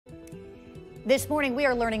This morning, we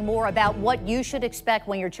are learning more about what you should expect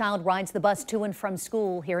when your child rides the bus to and from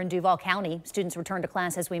school here in Duval County. Students return to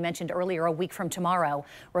class, as we mentioned earlier, a week from tomorrow.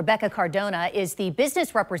 Rebecca Cardona is the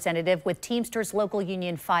business representative with Teamsters Local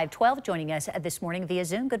Union 512, joining us this morning via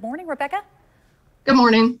Zoom. Good morning, Rebecca. Good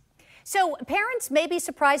morning. So parents may be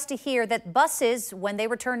surprised to hear that buses, when they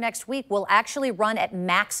return next week, will actually run at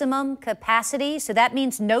maximum capacity. So that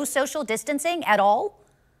means no social distancing at all?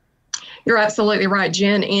 You're absolutely right,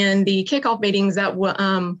 Jen. In the kickoff meetings that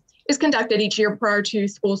is conducted each year prior to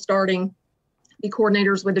school starting, the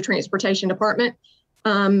coordinators with the transportation department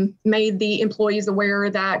made the employees aware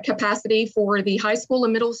that capacity for the high school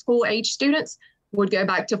and middle school age students would go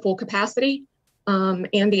back to full capacity,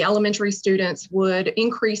 and the elementary students would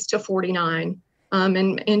increase to 49.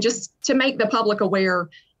 And just to make the public aware,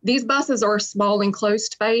 these buses are a small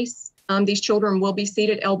enclosed space. These children will be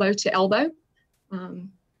seated elbow to elbow.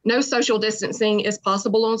 No social distancing is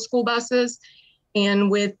possible on school buses. And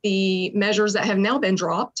with the measures that have now been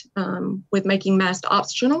dropped, with making masks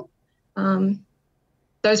optional,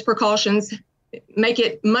 those precautions make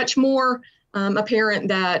it much more apparent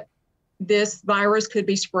that this virus could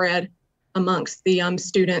be spread amongst the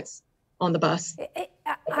students on the bus.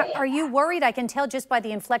 Are you worried? I can tell just by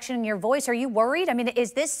the inflection in your voice. Are you worried? I mean,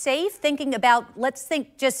 is this safe? Thinking about, let's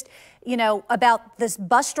think just, about this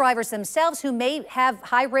bus drivers themselves who may have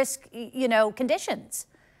high risk, conditions.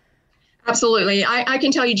 Absolutely. I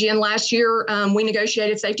can tell you, Jen, last year we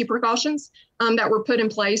negotiated safety precautions that were put in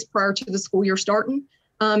place prior to the school year starting.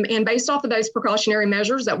 And based off of those precautionary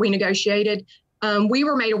measures that we negotiated, we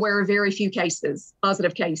were made aware of very few cases,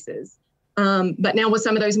 positive cases. But now with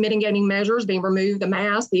some of those mitigating measures being removed, the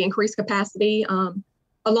mask, the increased capacity,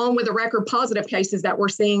 along with the record positive cases that we're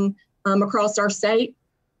seeing across our state,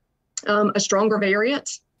 a stronger variant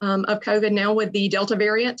of COVID now with the Delta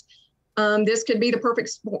variant, this could be the perfect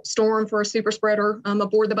storm for a super spreader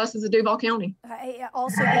aboard the buses of Duval County.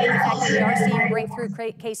 Also, given the fact that we are seeing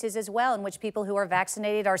breakthrough cases as well, in which people who are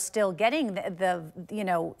vaccinated are still getting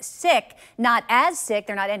the sick, not as sick.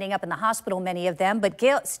 They're not ending up in the hospital, many of them, but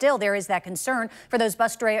still there is that concern for those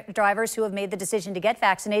bus drivers who have made the decision to get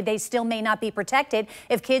vaccinated. They still may not be protected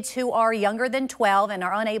if kids who are younger than 12 and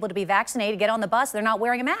are unable to be vaccinated get on the bus. They're not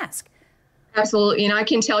wearing a mask. Absolutely. And I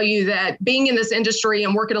can tell you that being in this industry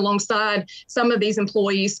and working alongside some of these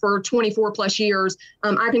employees for 24 plus years,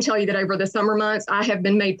 I can tell you that over the summer months, I have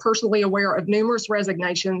been made personally aware of numerous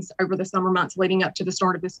resignations over the summer months leading up to the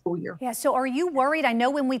start of this school year. Yeah. So are you worried? I know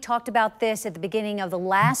when we talked about this at the beginning of the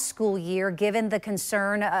last school year, given the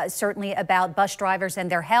concern certainly about bus drivers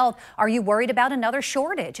and their health, are you worried about another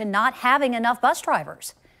shortage and not having enough bus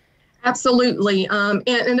drivers? Absolutely. And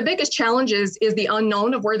the biggest challenge is the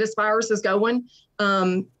unknown of where this virus is going,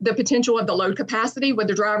 the potential of the load capacity with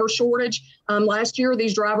the driver shortage. Last year,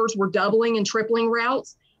 these drivers were doubling and tripling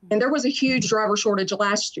routes, and there was a huge driver shortage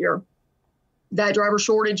last year. That driver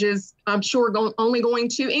shortage is, I'm sure, only going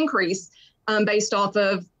to increase based off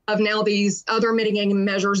of now these other mitigating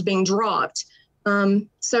measures being dropped.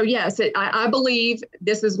 So yes, I believe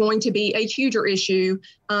this is going to be a huger issue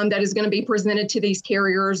that is going to be presented to these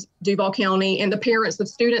carriers, Duval County, and the parents of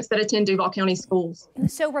students that attend Duval County schools.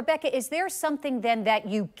 So Rebecca, is there something then that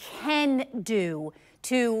you can do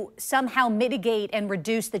to somehow mitigate and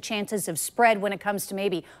reduce the chances of spread when it comes to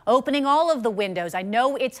maybe opening all of the windows? I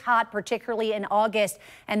know it's hot, particularly in August,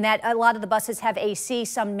 and that a lot of the buses have AC,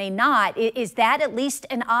 some may not. Is that at least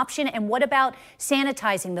an option? And what about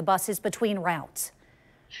sanitizing the buses between routes?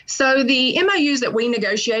 So the MOUs that we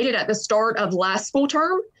negotiated at the start of last school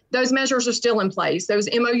term, those measures are still in place. Those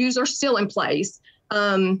MOUs are still in place.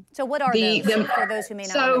 So what are those for those who may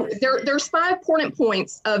not know? So there's 5 important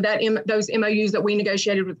points of those MOUs that we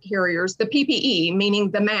negotiated with carriers. The PPE, meaning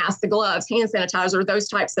the mask, the gloves, hand sanitizer, those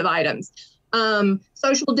types of items.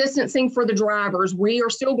 Social distancing for the drivers. We are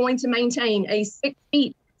still going to maintain a 6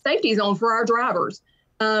 feet safety zone for our drivers.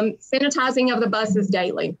 Sanitizing of the buses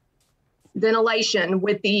daily. Ventilation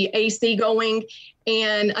with the AC going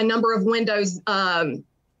and a number of windows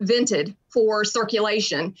vented for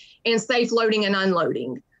circulation, and safe loading and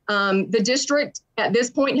unloading. The district at this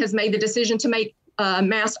point has made the decision to make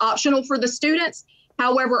masks optional for the students.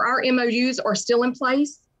 However, our MOUs are still in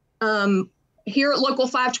place. Here at Local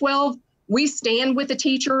 512, we stand with the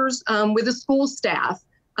teachers, with the school staff,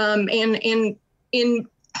 and in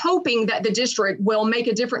hoping that the district will make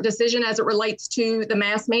a different decision as it relates to the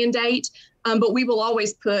mask mandate. But we will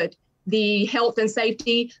always put the health and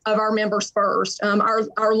safety of our members first.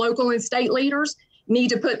 Our local and state leaders need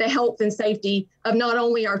to put the health and safety of not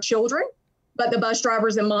only our children, but the bus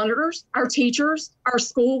drivers and monitors, our teachers, our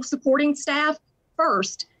school supporting staff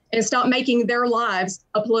first, and stop making their lives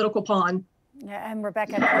a political pawn. And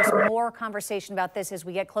Rebecca, of course, more conversation about this as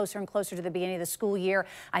we get closer and closer to the beginning of the school year.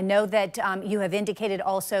 I know that you have indicated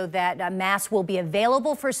also that masks will be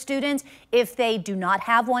available for students if they do not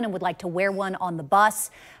have one and would like to wear one on the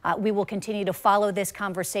bus. We will continue to follow this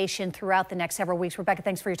conversation throughout the next several weeks. Rebecca,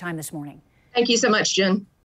 thanks for your time this morning. Thank you so much, Jen.